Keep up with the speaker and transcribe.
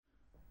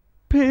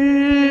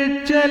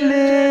फिर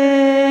चले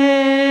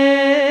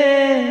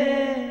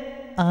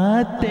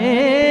आते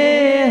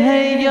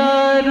हैं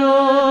यारो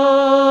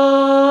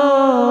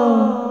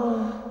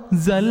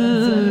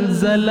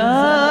ज़लज़ला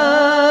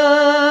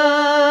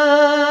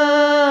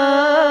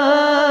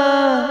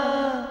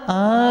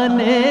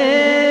आने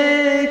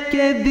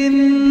के दिन,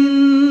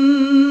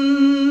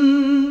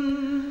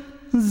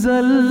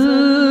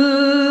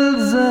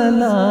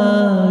 ज़लज़ला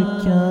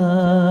क्या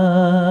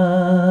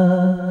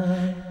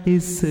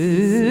इस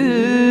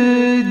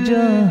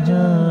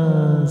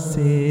जहां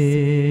से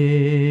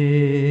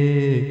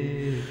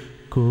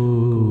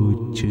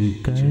कूच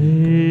कर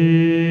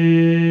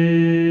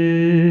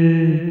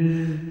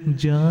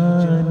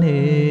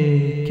जाने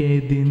के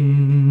दिन।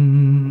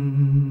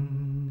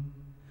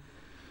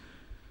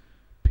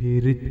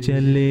 फिर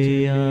चले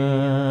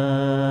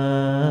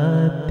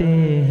आते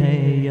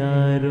हैं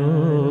यारो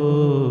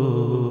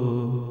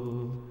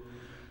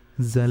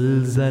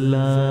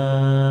ज़लज़ला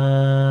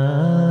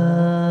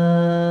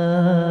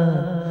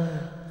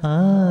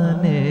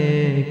आने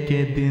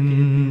के दिन,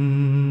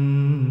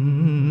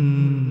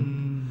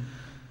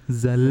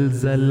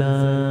 ज़लज़ला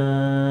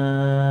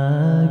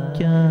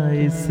क्या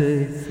इस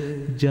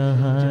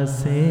जहां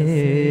से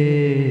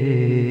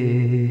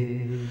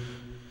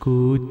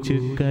कूच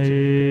कर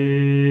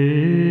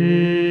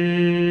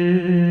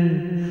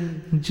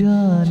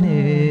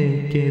जाने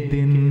के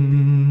दिन।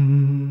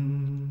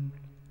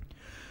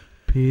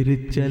 फिर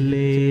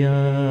चले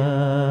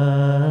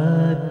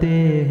आते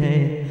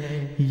हैं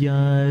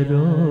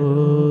यारो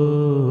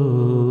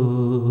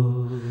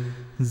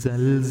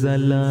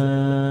ज़लज़ला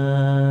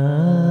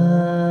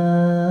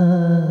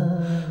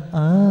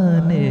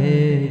आने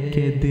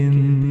के दिन,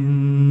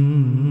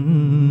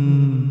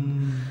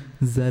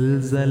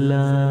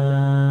 ज़लज़ला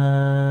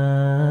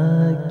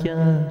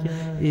क्या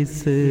इस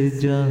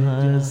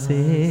जहां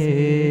से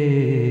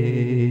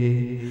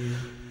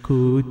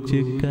कूच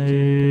कर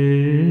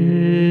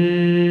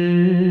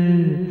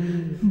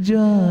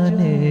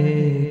जाने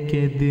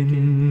के दिन।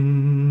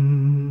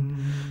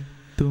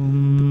 तुम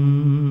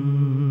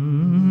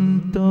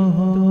तो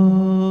हो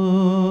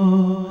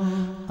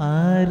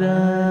आराम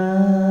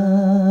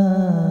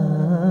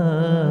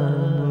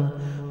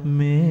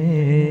में,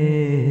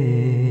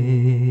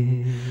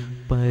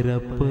 पर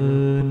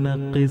अपना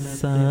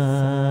किस्सा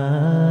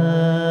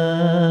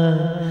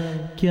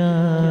क्या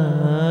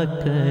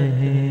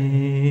कहें।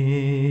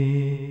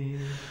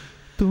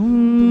 तुम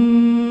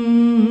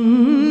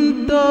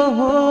तो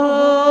हो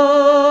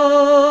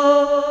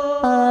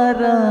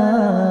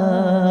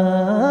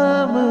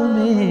आराम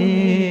में,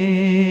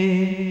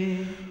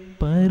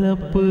 पर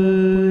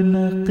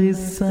अपना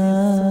किस्सा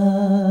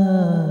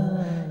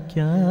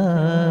क्या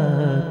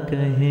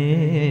कहें।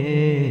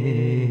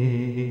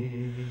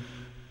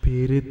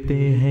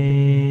 फिरते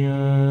हैं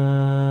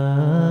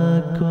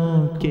आँखों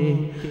के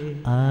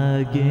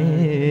आगे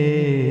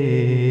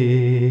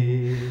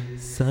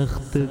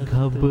सख्त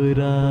घबराने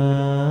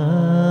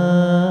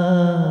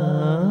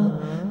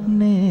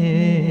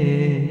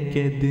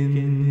के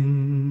दिन।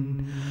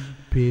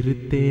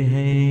 फिरते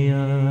हैं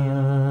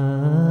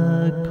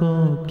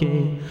आँखों के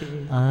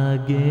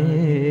आगे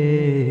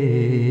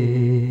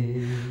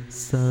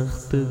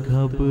सख्त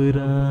घबराने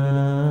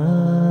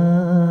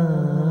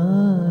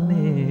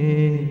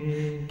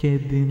के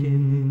दिन।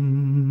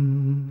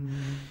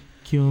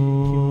 क्यों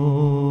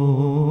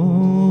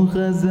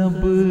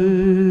गज़ब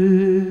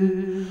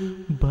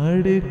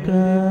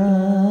भड़का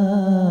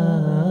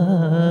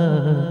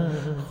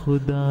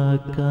खुदा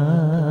का,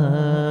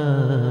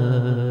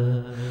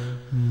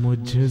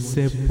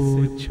 मुझसे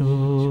पूछो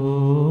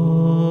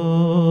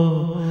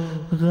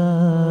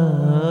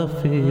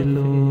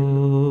गाफिलो।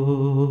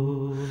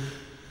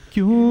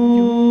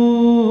 क्यों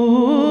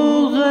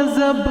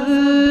गज़ब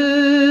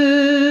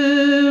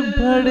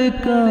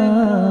भड़का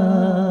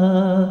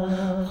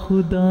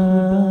खुदा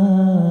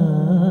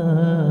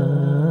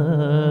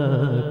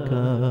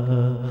का,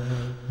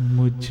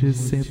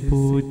 मुझसे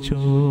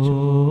पूछो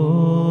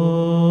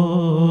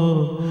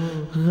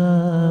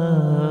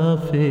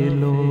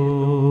गाफिलो।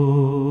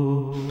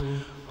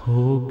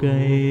 हो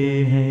गए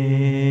हैं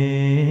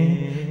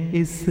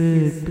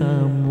इसका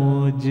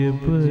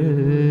मूजिब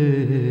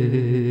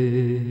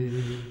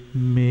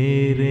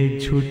मेरे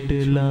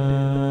झुटलाने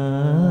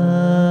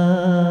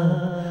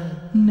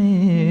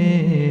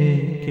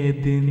के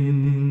दिन।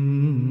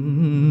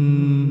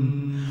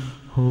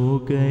 हो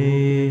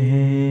गए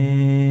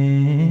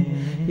हैं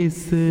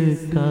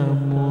इसका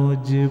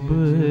मूजिब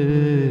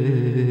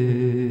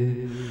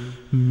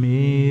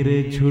मेरे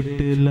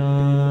झुटलाने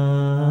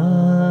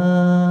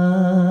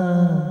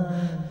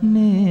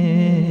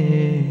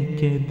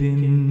के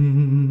दिन।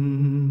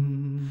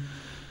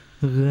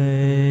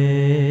 गैर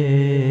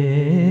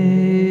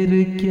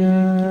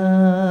क्या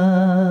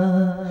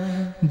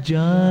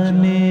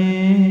जाने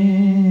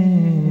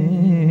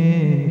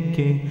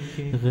के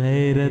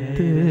गैरत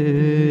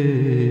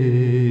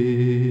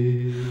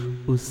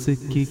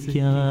उसकी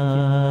क्या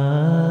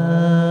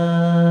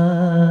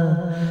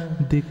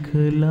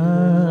दिखलाएगी।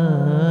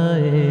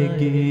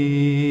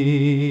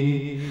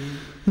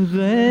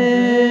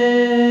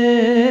 गैर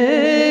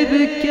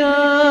क्या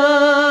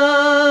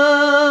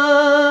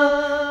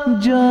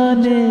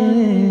जाने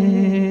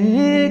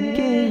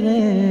के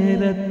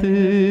गैरत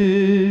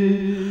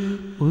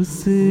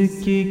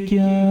उसकी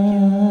क्या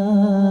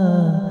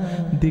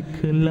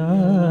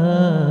दिखलाएगी,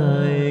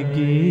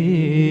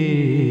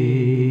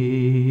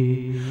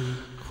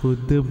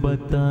 खुद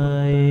बताएगा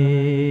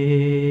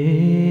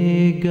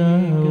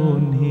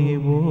उन्हें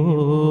वो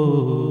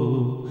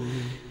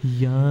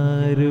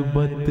यार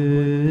बतलाने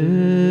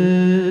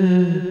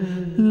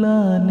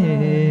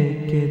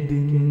के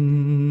दिन,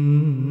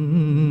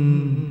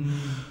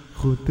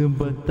 खुद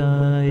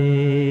बताएगा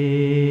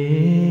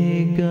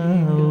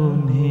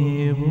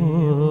उन्हें वो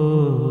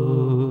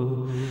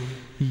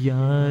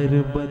यार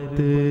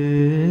बतलाने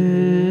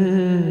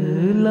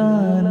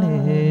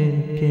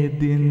के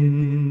दिन।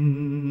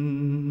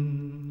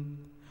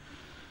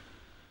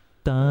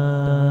 तालिबों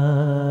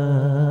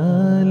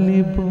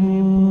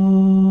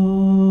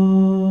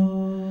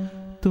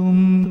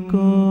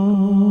तुमको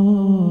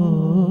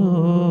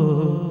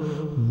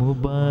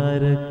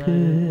मुबारक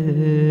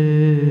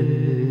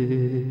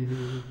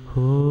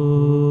हो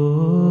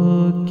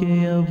के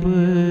अब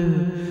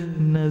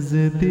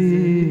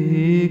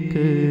नजदीक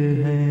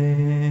है।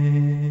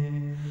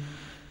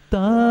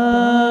 तालिबों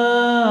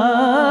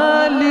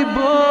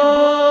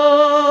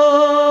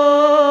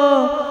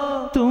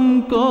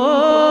तुमको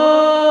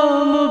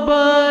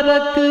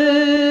मुबारक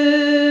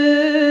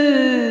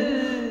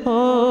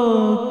हो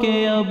के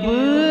अब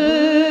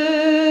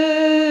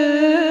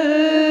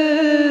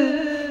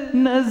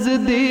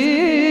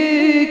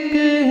नजदीक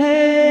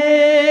है।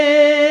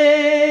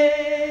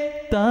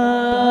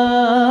 तालिबों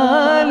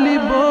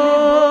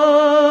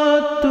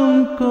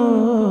तुमको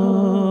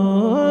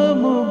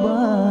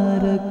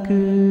मुबारक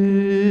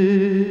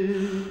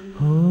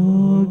हो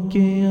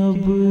के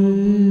अब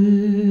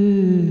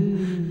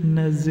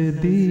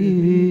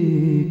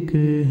नजदीक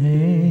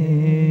है।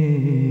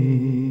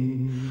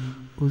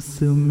 उस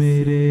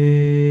मेरे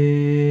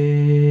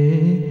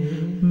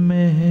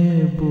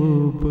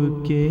महबूब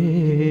के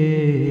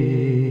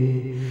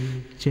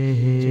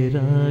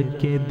चेहरा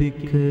के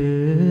दिखलाने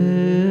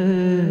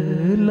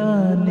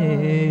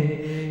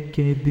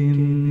के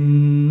दिन,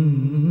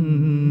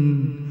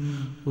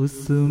 उस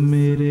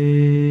मेरे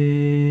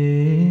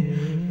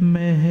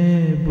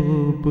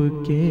महबूब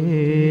के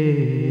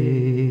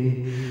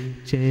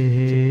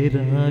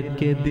चेहरा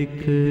के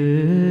दिखलाने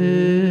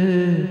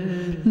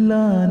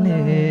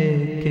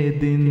के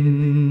दिन।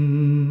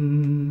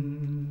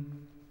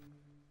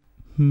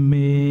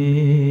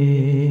 मेरे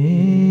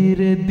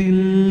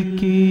दिल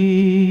की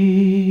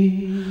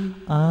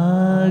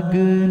आग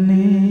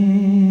ने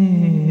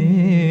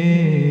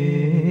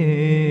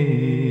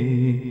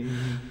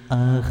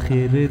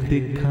आखिर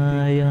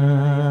दिखाया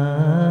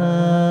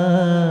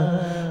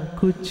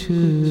कुछ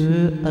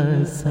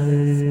असर।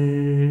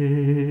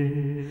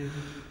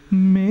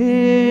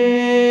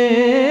 मेरे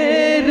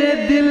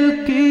दिल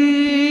की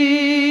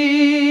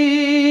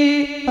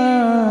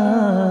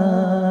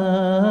आग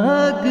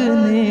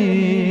ने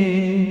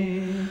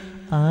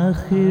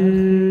आखिर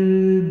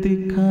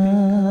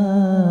दिखाया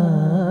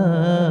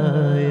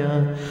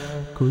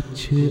कुछ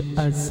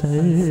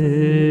असर।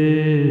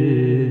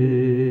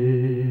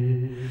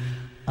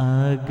 आ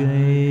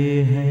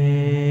गए हैं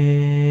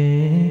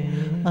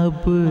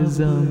अब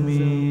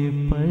ज़मीं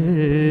पर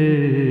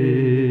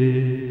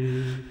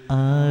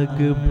आग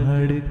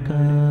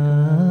भड़काने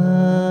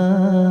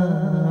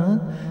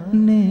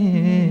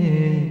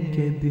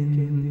के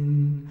दिन।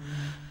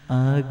 आ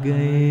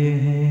गए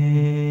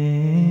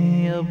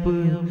हैं अब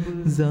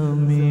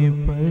ज़मीं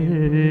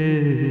पर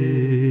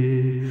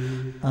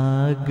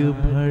आग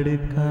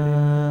भड़काने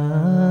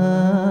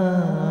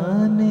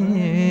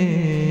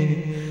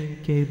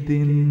के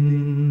दिन।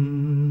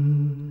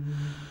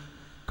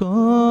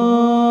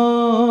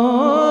 कौन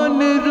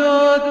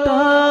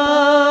रोता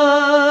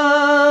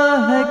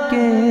है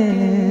कि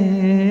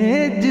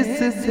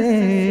जिससे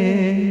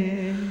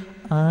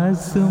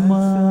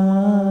आसमां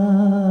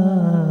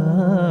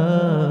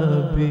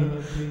भी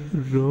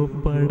रो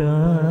पड़ा।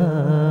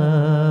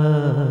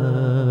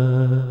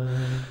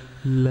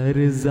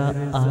 लर्ज़ा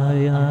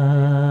आया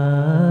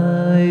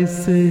इस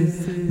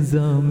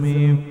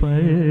ज़मीं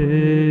पर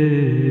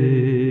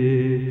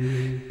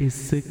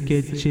इसके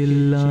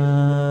चिल्लाने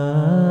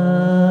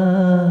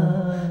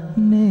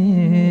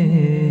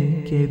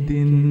के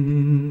दिन।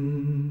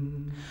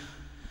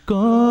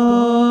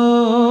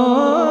 कौन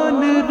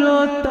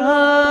रोता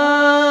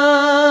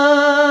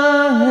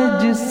है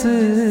जिससे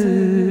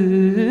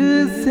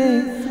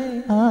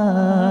आसमां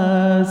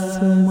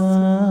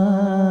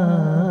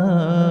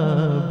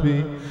भी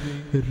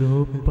रो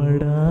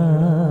पड़ा।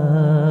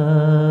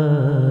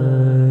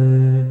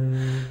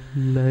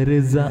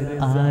 लर्ज़ा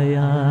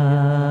आया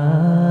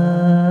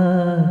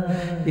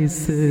इस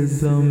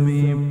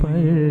ज़मीं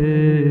पर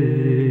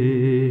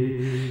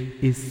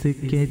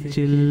इसके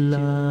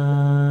चिल्लाने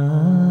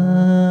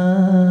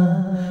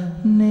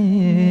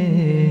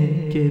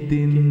के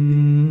दिन।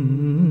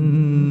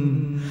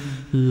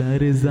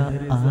 लर्ज़ा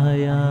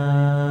आया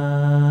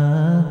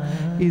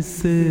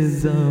इस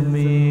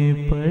ज़मीं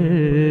पर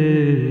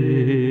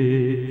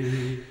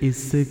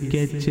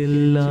इसके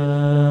चिल्लाने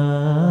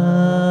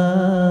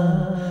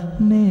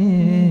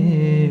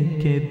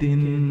के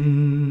दिन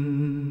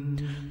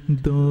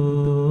दोस्तों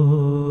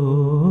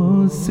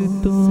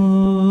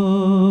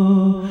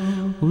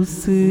उस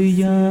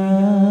यार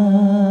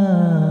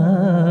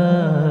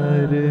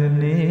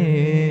ने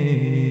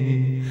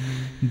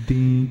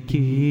दी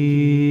की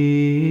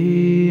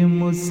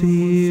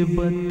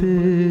मुसीबत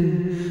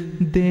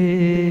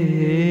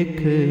देख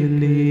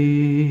ली।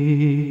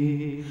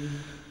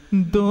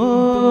 दोस्तों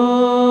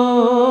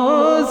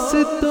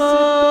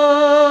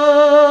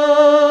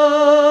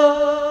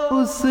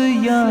उस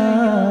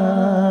यार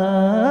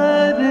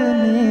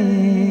ने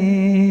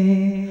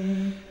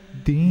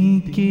दी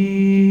की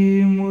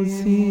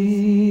मुसीबत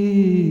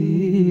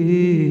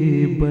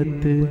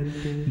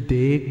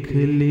देख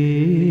ली।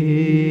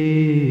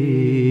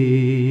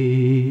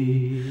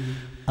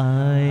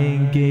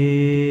 आएंगे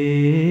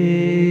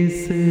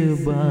इस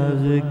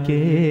बाग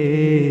के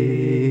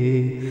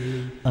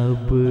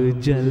अब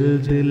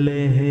जल्द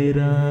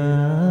लहराने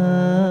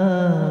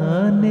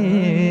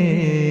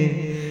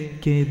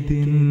के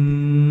दिन।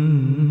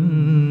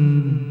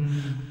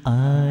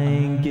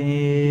 आएंगे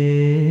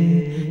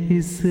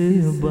इस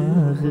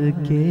बाग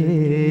के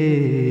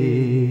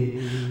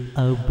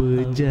अब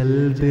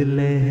जल्द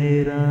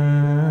लहराने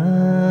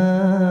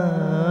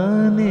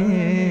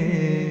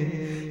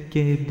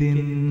के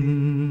दिन।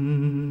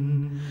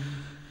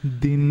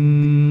 दिन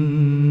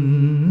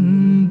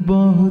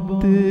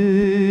बहुत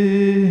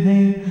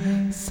है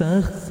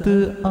सख्त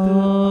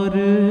और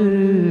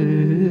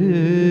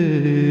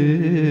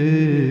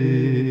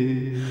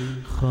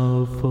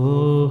खौफो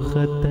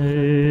खतर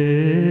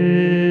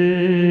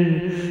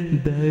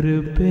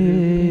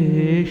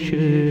दरपेश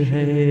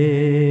है।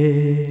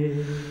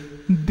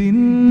 दिन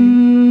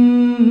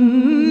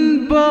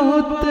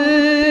बहुत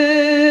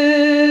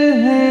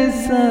है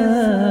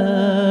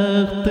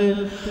सख्त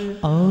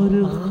और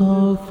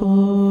खौफो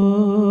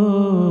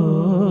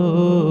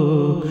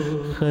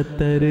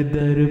खतर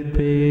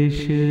दरपेश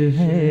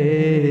है।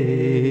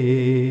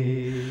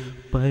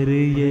 पर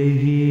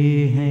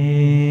यही है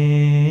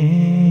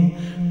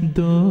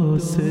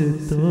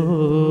दोस्तों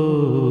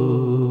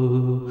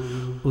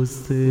उस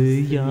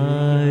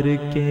यार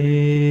के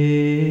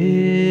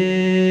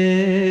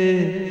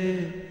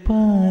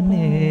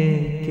पाने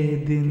के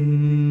दिन।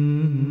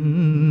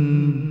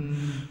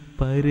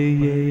 पर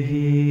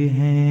यही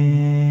है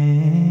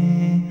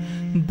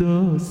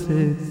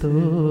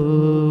दोस्तों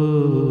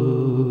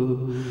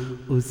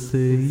उस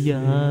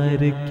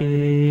यार के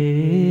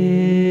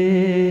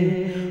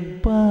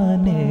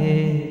पाने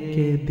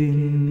के दिन।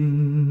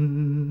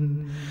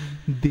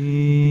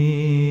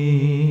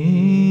 दीन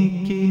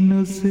की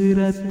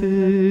नुसरत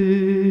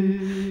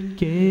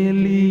के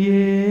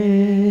लिए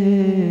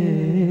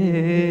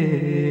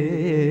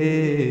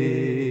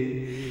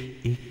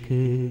एक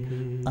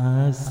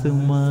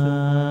आसमां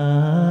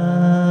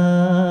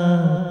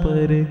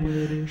पर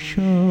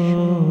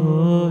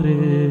शोर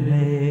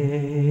है।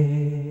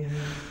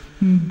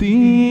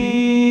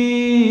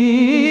 दीन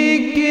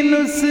की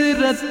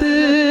नुसरत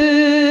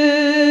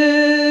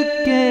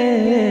के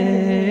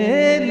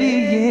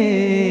लिए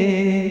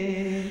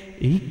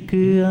एक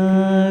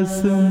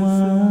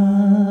आसमां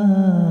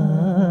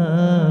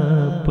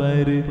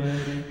पर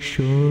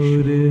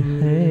शोर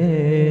है।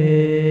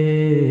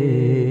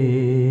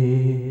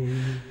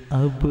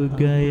 अब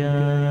गया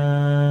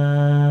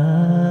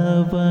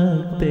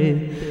वक्त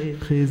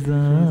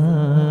खिज़ां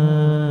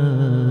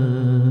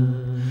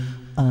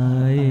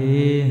आए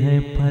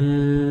हैं फल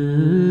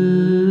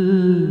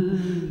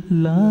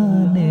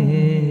लाने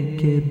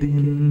के दिन।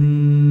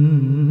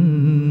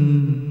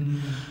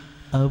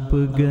 अब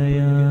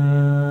गया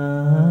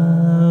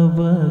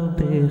वक्त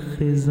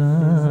खिज़ां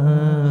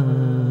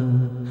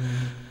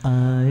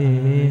आए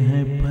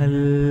हैं फल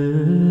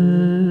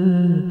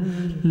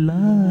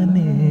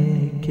लाने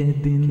के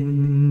दिन।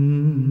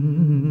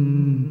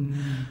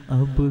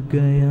 अब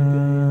गया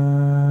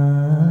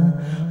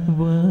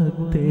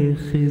वक्त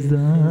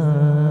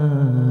खिज़ां